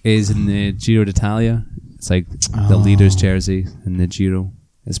 Pink is in the Giro d'Italia. It's like the Oh. leader's jersey in the Giro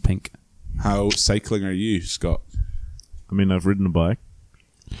is pink. How cycling are you, Scott? I mean, I've ridden a bike.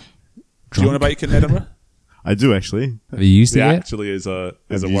 Do you want a bike in Edinburgh? I do actually. Have you used it Yeah, yet? actually is a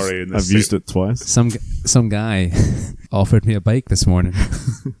I've worry in this. I've used it twice. Some guy offered me a bike this morning.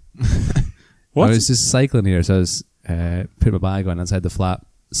 What? I was just cycling here, so I was putting my bag on outside the flat.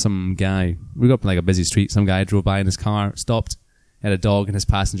 Some guy, we got up in like a busy street. Some guy drove by in his car, stopped, had a dog in his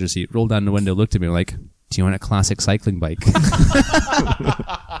passenger seat, rolled down the window, looked at me like, "Do you want a classic cycling bike?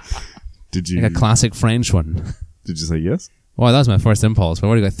 Did you? Like a classic French one?" Did you say yes? Well, that was my first impulse. But I've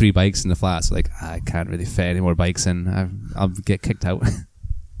already got 3 bikes in the flat, so like I can't really fit any more bikes in. I'll get kicked out.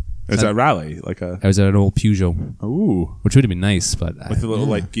 Is it a rally? Like a I was at an old Peugeot, ooh, which would have been nice, but with the little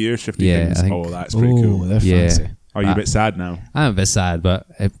like gear shifty Yeah, things. I think- Oh, that's pretty Oh, cool. they're Yeah. fancy. Are you a bit sad now? I'm a bit sad, but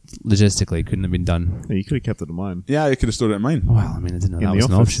it logistically couldn't have been done. Yeah, you could have kept it in mind. Yeah, you could have stored it in mine. Well, I mean, I didn't know In that the was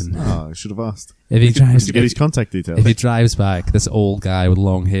an office. option. Oh, I should have asked. If he Did drives, you get his contact details? if he drives back, this old guy with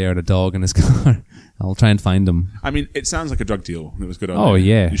long hair and a dog in his car, I'll try and find him. I mean, it sounds like a drug deal that was good on Oh, there.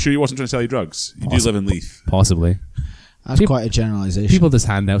 yeah. You sure he wasn't trying to sell you drugs? You do live in Leith. Possibly. That's quite a generalisation. People just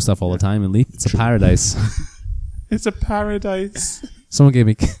hand out stuff all the time in Leith. It's a paradise. It's a paradise. Someone gave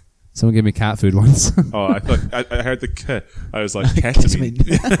me cat food once. Oh, I thought I heard the k. I was like ketamine.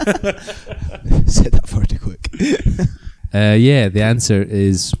 Said that far too quick. Yeah, the answer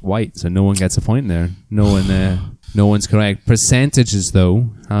is white, so no one gets a point there. No one's correct. Percentages,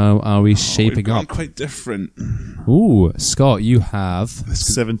 though, how are we We've shaping gone up? quite different. Ooh, Scott, you have.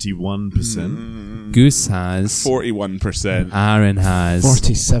 71%. Goose has. 41%. Aaron has.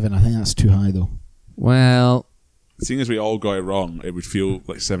 47. I think that's too high though. Well, Seeing as we all got it wrong, it would feel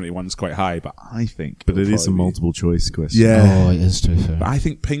like 71 is quite high, but I think. But it it'll is a probably be- multiple choice question. Yeah. Oh, it is too fair. But I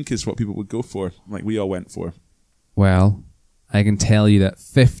think pink is what people would go for, like we all went for. I can tell you that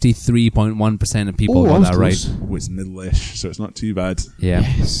 53.1% of people Oh, I got was that close. right. Oh, it's middle-ish, so it's not too bad, Yeah.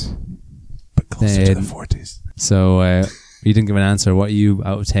 Yes. but closer to Then- the 40s. So you didn't give an answer. What are you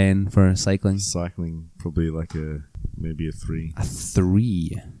out of 10 for cycling? Cycling, probably like maybe a 3. A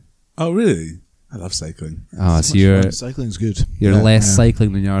 3. Oh, really? I love cycling. Oh, so you're Cycling's good. less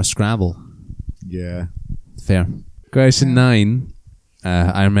cycling than you are Scrabble. Yeah. Fair. Question 9.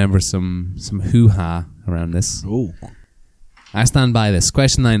 I remember some hoo-ha around this. Oh. I stand by this.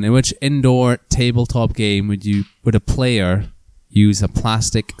 Question 9. In which indoor tabletop game would a player use a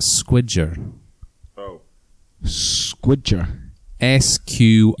plastic squidger? Oh. Squidger.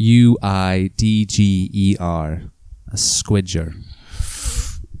 SQUIDGER. A squidger.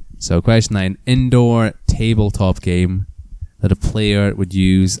 So question 9. Indoor tabletop game that a player would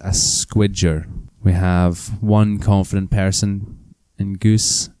use a squidger. We have one confident person in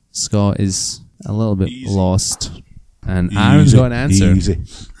Goose. Scott is a little bit Easy. lost. And Aaron's got an answer.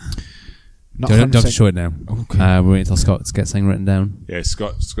 Not Don't have to 100%. show it now. Okay. We'll wait until Scott gets something written down. Yeah,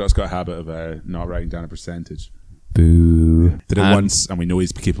 Scott's got a habit of not writing down a percentage. Boo. Did it once, and we know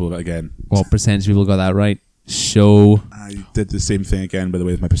he's capable of it again. What percentage of people got that right? Show. I did the same thing again, by the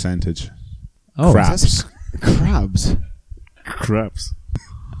way, with my percentage. Oh, Craps. Crabs. Craps.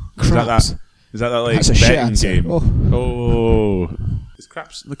 Is that Crabs. that like That's a shit betting answer. game? Oh. Oh. Is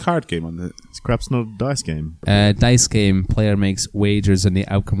craps the card game on the... Is craps not a dice game? Dice game. Player makes wagers on the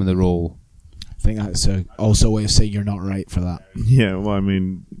outcome of the roll. I think that's also a way of saying you're not right for that. Yeah, well, I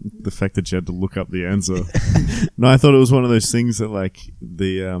mean, the fact that you had to look up the answer. No, I thought it was one of those things that, like,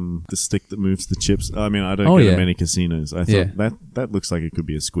 the stick that moves the chips. I mean, I don't Oh, go yeah. to many casinos. I thought Yeah. that looks like it could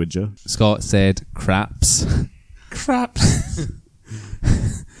be a squidger. Scott said craps. Craps.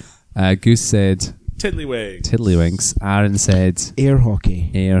 Goose said Tiddlywink. tiddlywinks. Aaron said Air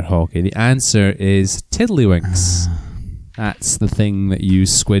hockey. air hockey. The answer is tiddlywinks. That's the thing that you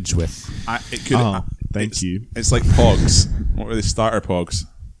squidge with. It could, Oh, thank it's- you. It's like pogs. What were they? Starter pogs.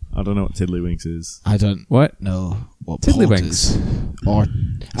 I don't know what Tiddlywinks is. I don't What? know what Tiddlywinks. Pogs is. Or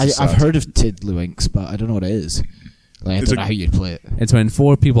I've sad. heard of Tiddlywinks, but I don't know what it is. Like, I It's don't a- know how you'd play it. It's when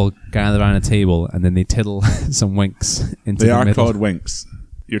 4 people gather around a table and then they tiddle some winks into They the are middle. called winks.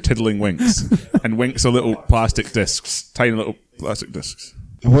 You're tiddling winks. And winks are little plastic discs. Tiny little plastic discs.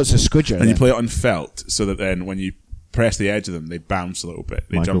 And what's a squidger? And you then? play it on felt so that then when you press the edge of them, they bounce a little bit.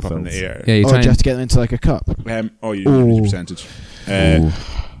 They Michael jump up in the Phelps. air. Yeah, you Oh, try do you have and to get them into like a cup? You Oh. use your percentage.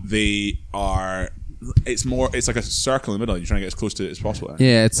 They are it's like a circle in the middle. You're trying to get as close to it as possible.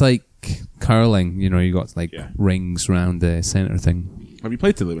 Yeah, it's like curling. You know, you got like Yeah. rings around the center thing. Have you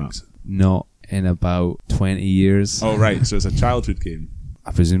played Tiddlywinks? Not in about 20 years. Oh right, so it's a childhood game.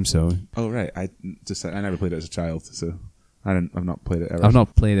 I presume so. Oh right, I never played it as a child, so I've not played it ever. I've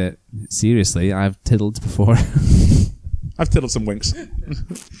not played it seriously. I've tiddled before. I've tiddled some winks.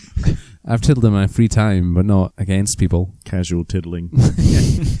 I've tiddled in my free time, but not against people. Casual tiddling. On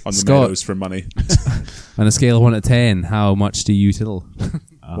the Scott. meadows for money. On a scale of 1 to 10, how much do you tiddle?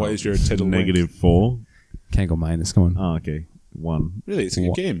 What is your tiddle wink? -4. Can't go minus. Come on. Oh, okay. 1. Really, it's a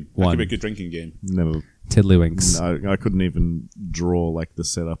good game. That One. could be a good drinking game. Never. Tiddlywinks. I couldn't even draw like the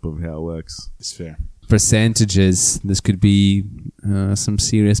setup of how it works. It's fair. Percentages. This could be some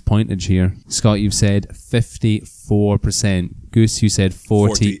serious pointage here. Scott, you've said 54%. Goose, you said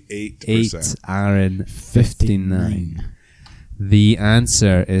 48. 48%. Aaron, 59. The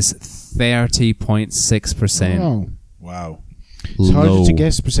answer is 30.6%. Oh. Wow. It's harder Low. to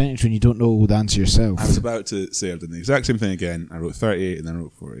guess the percentage when you don't know the answer yourself. I was about to say I've done the exact same thing again. I wrote 38 and then I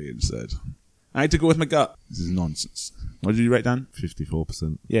wrote 48 instead. I had to go with my gut. This is nonsense. What did you write down?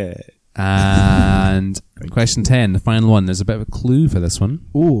 54%. Yeah. And question 10, the final one. There's a bit of a clue for this one.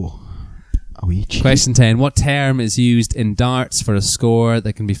 Oh. Are we cheating? Question 10. What term is used in darts for a score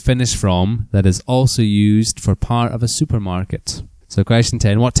that can be finished from that is also used for part of a supermarket? So question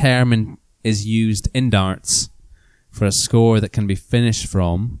 10. What term is used in darts for a score that can be finished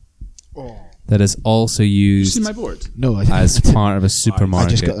from that is also Did you used see my board? No, I as part of a I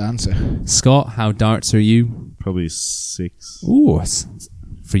supermarket? just got the answer. Scott, how darts are you? Probably 6. Ooh,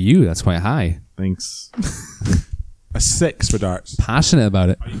 for you, that's quite high. Thanks. A 6 for darts. Passionate about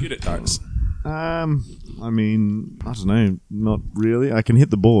it. Are you good at darts? I mean, I don't know. Not really. I can hit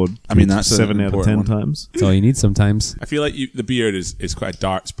the board. I mean, that's an 7 out of 10 important one. times. That's all you need sometimes. I feel like the beard is quite a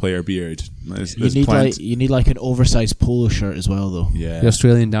darts player beard. You need like an oversized polo shirt as well, though. yeah. The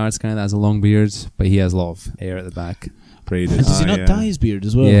Australian darts guy that has a long beard, but he has a lot of hair at the back. braided. Does he Ah, not yeah. dye his beard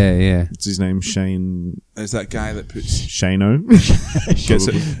as well? Yeah, yeah. What's his name? Shane. There's that guy that puts Shano. gets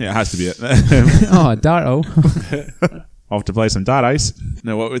it. Yeah, it has to be it. Oh, Darto. Off to play some dart ice.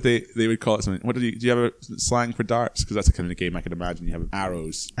 No, what would they would call it something? What do you have a slang for darts? Because that's the kind of game I could imagine. You have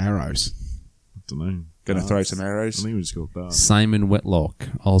arrows. Arrows. I don't know. Gonna throw some I arrows. think we just called that. Simon Whitlock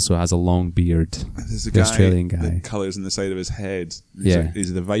also has a long beard. There's a The guy, Australian guy. that colours in the side of his head. Yeah.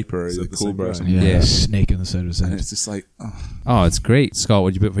 He's the viper or Is the it the same cobra or guy? something. Yeah. Yeah. Snake on the side of his And head. it's just like, oh. Oh, it's great. Scott,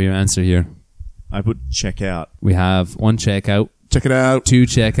 what'd you put for your answer here? I put check out. We have 1 checkout, Check it out. 2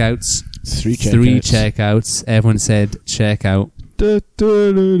 checkouts, 3 checkouts. 3 checkouts. Everyone said checkout. This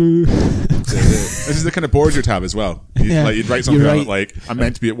is the kind of board you'd have as well. Yeah. Like you'd write something You're on right. it like, I'm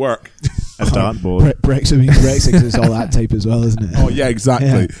meant to be at work. A dartboard. Brexit means Brexit 'cause it's all that type as well, isn't it? Oh yeah,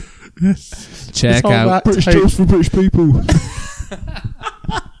 exactly. Checkout. British jokes for British people.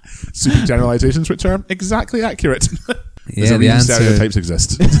 Super generalizations which are exactly accurate. There's Yeah, a the reason answer. stereotypes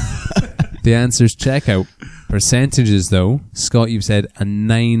exist. The answer's checkout. Percentages, though. Scott, you've said a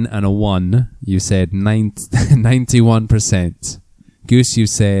 9 and a 1. You said 91%. Goose, you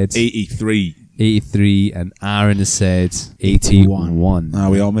said 83. 83, and Aaron has said 81.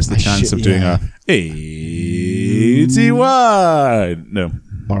 We all missed the I chance should- of doing yeah. a 81. No.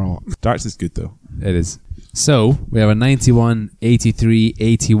 Darts is good though. It is. So, we have a 91, 83,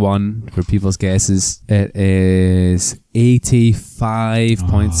 81 for people's guesses. It is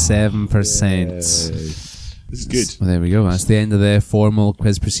 85.7%. This is good. Well, there we go. That's the end of the formal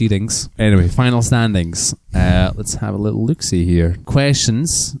quiz proceedings. Anyway, final standings. Let's have a little look-see here.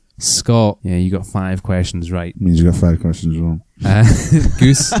 Questions. Scott, yeah, you got 5 questions right. Means you got 5 questions wrong.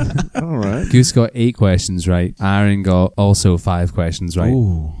 Goose, All right. Goose got 8 questions right. Aaron got also 5 questions right.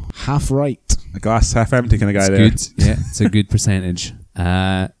 Ooh, half right. A glass half empty kind of guy It's there. good. Yeah, it's a good percentage.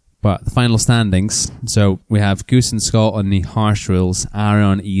 But the final standings. So we have Goose and Scott on the harsh rules, Aaron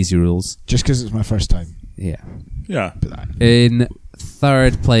on easy rules. Just because it's my first time. Yeah. Yeah. In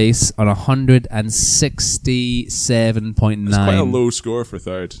third place on 167.9 It's quite a low score for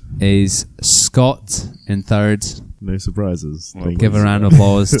third. is Scott in third. No surprises. Well, Thank Give you. a round of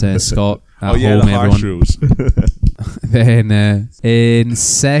applause to Scott at Oh yeah, home, the harsh everyone. rules. Then in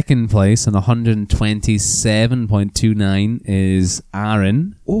second place on 127.29 is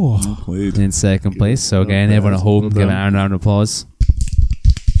Aaron Oh, Played. in second place. So again, Not everyone bad. at home, Well give done. Aaron a round of applause.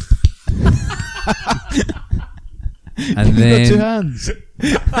 And got 2 then hands.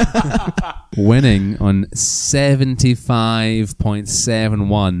 winning on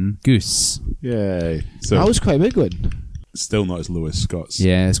 75.71, Goose. Yay. So That was quite a big one. still not as low as Scott's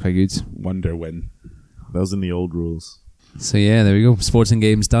Yeah, it's quite good. wonder win. That was in the old rules. So yeah, there we go. Sports and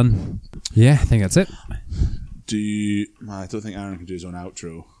games done. Yeah, I think that's it. I don't think Aaron can do his own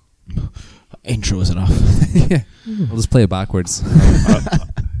outro. Intro is enough. Yeah, we'll just play it backwards.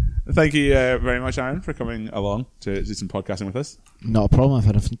 Thank you very much, Aaron, for coming along to do some podcasting with us. Not a problem. I've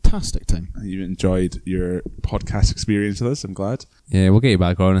had a fantastic time. You enjoyed your podcast experience with us. I'm glad. Yeah, we'll get you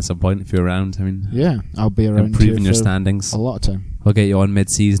back on at some point if you're around. I mean, Yeah, I'll be around improving here your for standings. a lot of time. We'll get you on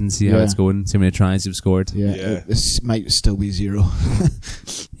mid-season, see how Yeah. it's going, see how many tries you've scored. Yeah, Yeah. this might still be 0.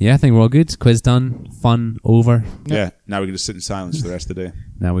 Yeah, I think we're all good. Quiz done. Fun over. Yeah. Now we can just sit in silence for the rest of the day.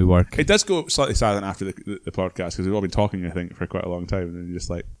 Now we work. It does go slightly silent after the podcast because we've all been talking, I think, for quite a long time, and then you just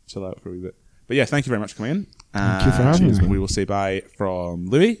like chill out for a wee bit. But yeah, thank you very much for coming in. Thank you for having me. We will say bye from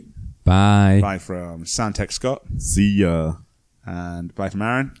Louis, Bye. bye from Santec Scott, See ya. and bye from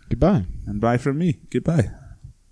Aaron, Goodbye. and bye from me. Goodbye.